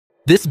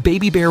This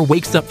baby bear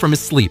wakes up from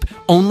his sleep,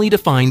 only to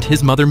find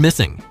his mother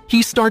missing.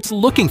 He starts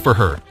looking for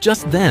her.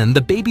 Just then,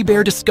 the baby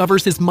bear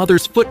discovers his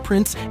mother's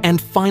footprints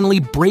and finally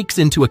breaks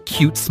into a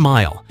cute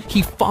smile.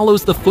 He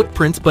follows the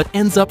footprints but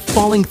ends up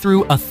falling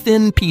through a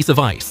thin piece of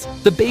ice.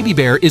 The baby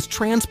bear is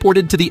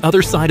transported to the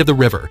other side of the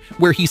river,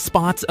 where he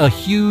spots a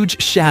huge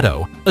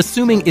shadow.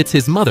 Assuming it's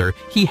his mother,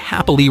 he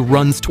happily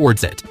runs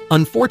towards it.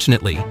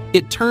 Unfortunately,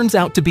 it turns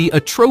out to be a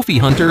trophy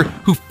hunter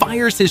who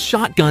fires his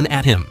shotgun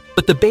at him.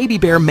 But the baby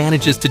bear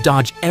manages to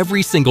dodge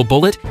every single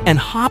bullet and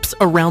hops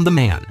around the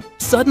man.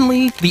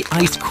 Suddenly, the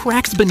ice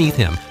cracks beneath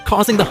him,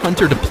 causing the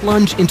hunter to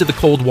plunge into the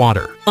cold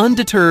water.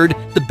 Undeterred,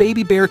 the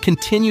baby bear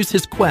continues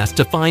his quest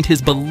to find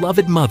his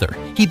beloved mother.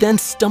 He then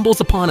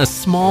stumbles upon a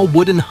small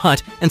wooden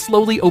hut and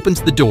slowly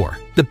opens the door.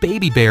 The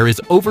baby bear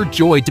is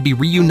overjoyed to be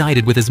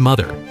reunited with his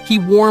mother. He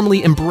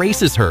warmly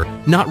embraces her,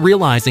 not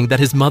realizing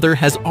that his mother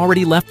has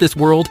already left this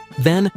world. Then,